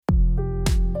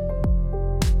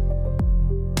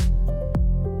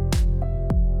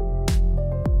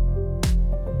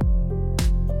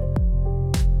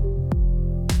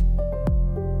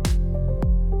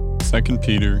2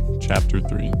 Peter chapter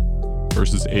 3,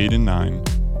 verses 8 and 9,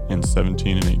 and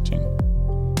 17 and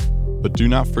 18. But do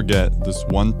not forget this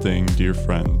one thing, dear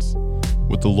friends.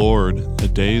 With the Lord, a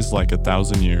day is like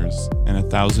 1,000 years, and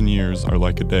 1,000 years are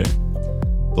like a day.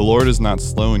 The Lord is not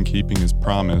slow in keeping his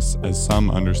promise, as some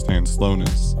understand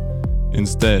slowness.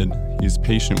 Instead, he is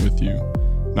patient with you,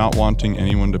 not wanting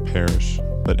anyone to perish,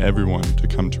 but everyone to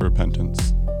come to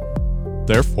repentance.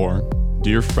 Therefore,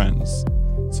 dear friends,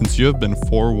 since you have been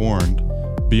forewarned,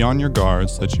 be on your guard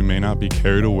so that you may not be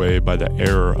carried away by the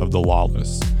error of the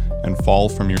lawless and fall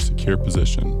from your secure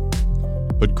position,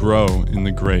 but grow in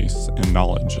the grace and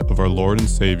knowledge of our Lord and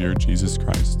Savior Jesus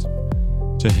Christ.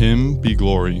 To him be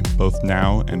glory both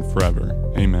now and forever.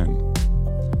 Amen.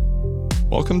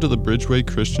 Welcome to the Bridgeway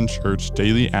Christian Church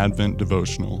Daily Advent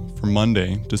Devotional for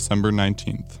Monday, December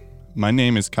 19th. My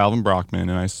name is Calvin Brockman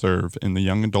and I serve in the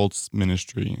Young Adults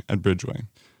Ministry at Bridgeway.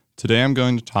 Today I'm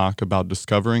going to talk about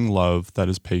discovering love that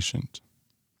is patient.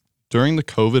 During the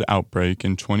COVID outbreak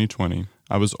in 2020,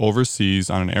 I was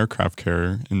overseas on an aircraft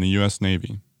carrier in the U.S.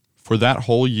 Navy. For that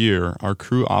whole year, our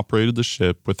crew operated the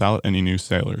ship without any new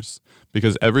sailors,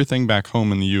 because everything back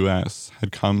home in the U.S.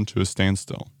 had come to a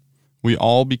standstill. We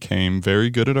all became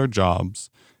very good at our jobs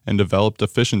and developed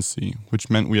efficiency, which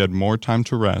meant we had more time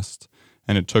to rest,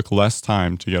 and it took less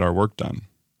time to get our work done.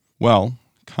 Well,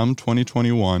 come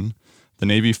 2021, the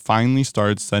Navy finally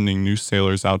started sending new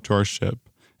sailors out to our ship,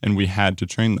 and we had to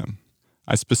train them.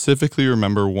 I specifically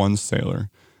remember one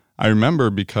sailor. I remember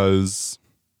because,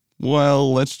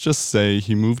 well, let's just say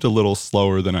he moved a little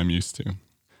slower than I'm used to.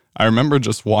 I remember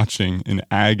just watching in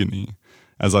agony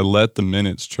as I let the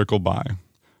minutes trickle by,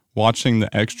 watching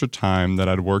the extra time that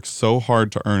I'd worked so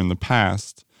hard to earn in the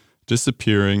past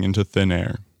disappearing into thin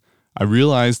air. I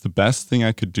realized the best thing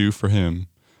I could do for him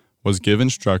was give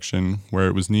instruction where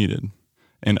it was needed,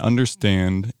 and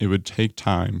understand it would take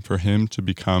time for him to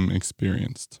become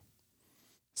experienced.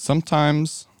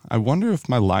 Sometimes I wonder if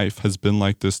my life has been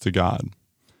like this to God.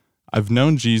 I've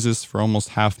known Jesus for almost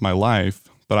half my life,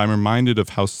 but I'm reminded of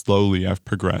how slowly I've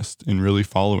progressed in really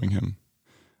following him.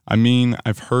 I mean,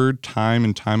 I've heard time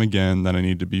and time again that I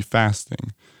need to be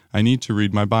fasting, I need to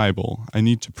read my Bible, I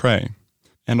need to pray.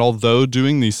 And although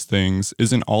doing these things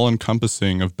isn't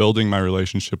all-encompassing of building my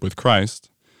relationship with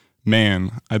Christ,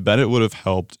 man, I bet it would have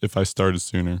helped if I started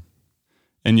sooner.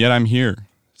 And yet I'm here,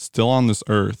 still on this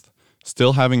earth,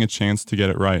 still having a chance to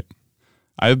get it right.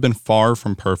 I have been far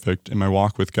from perfect in my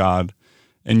walk with God,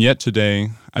 and yet today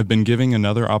I've been given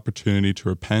another opportunity to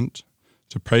repent,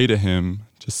 to pray to him,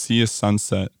 to see a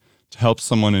sunset, to help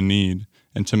someone in need,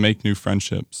 and to make new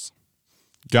friendships.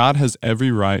 God has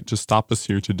every right to stop us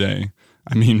here today.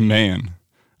 I mean, man,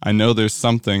 I know there's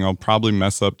something I'll probably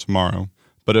mess up tomorrow,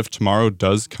 but if tomorrow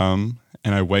does come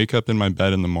and I wake up in my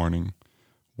bed in the morning,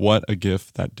 what a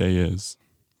gift that day is.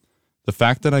 The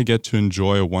fact that I get to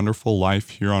enjoy a wonderful life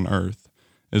here on earth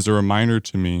is a reminder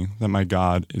to me that my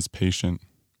God is patient.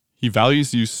 He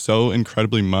values you so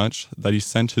incredibly much that he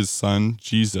sent his son,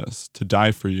 Jesus, to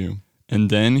die for you, and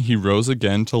then he rose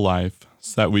again to life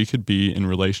so that we could be in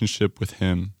relationship with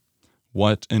him.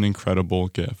 What an incredible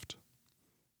gift.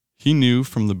 He knew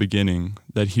from the beginning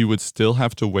that he would still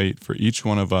have to wait for each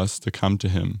one of us to come to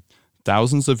him,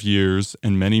 thousands of years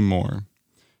and many more.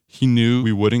 He knew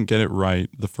we wouldn't get it right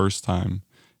the first time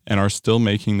and are still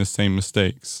making the same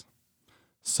mistakes.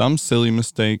 Some silly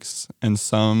mistakes and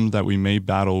some that we may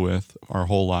battle with our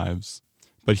whole lives,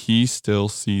 but he still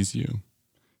sees you.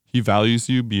 He values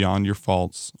you beyond your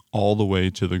faults all the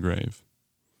way to the grave.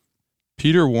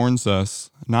 Peter warns us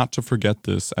not to forget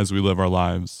this as we live our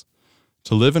lives,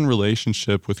 to live in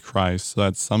relationship with Christ so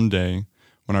that someday,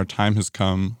 when our time has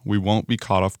come, we won't be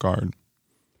caught off guard.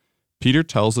 Peter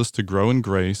tells us to grow in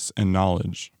grace and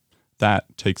knowledge.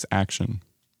 That takes action.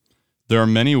 There are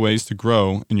many ways to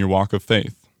grow in your walk of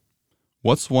faith.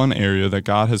 What's one area that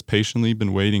God has patiently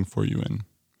been waiting for you in?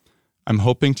 I'm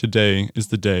hoping today is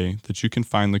the day that you can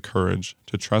find the courage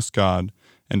to trust God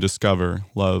and discover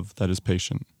love that is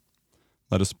patient.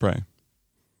 Let us pray.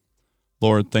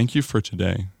 Lord, thank you for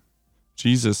today.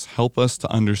 Jesus, help us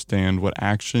to understand what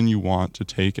action you want to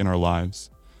take in our lives.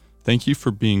 Thank you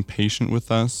for being patient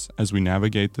with us as we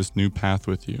navigate this new path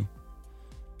with you.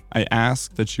 I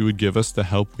ask that you would give us the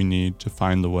help we need to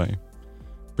find the way.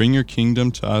 Bring your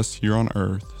kingdom to us here on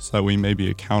earth so that we may be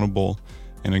accountable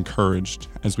and encouraged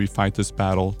as we fight this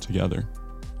battle together.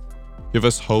 Give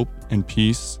us hope and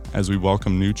peace as we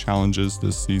welcome new challenges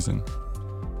this season,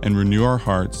 and renew our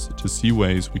hearts to see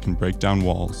ways we can break down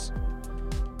walls.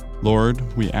 Lord,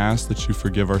 we ask that you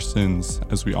forgive our sins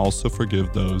as we also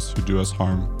forgive those who do us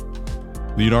harm.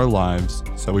 Lead our lives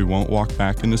so we won't walk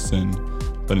back into sin,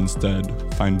 but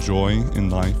instead find joy in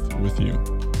life with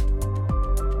you.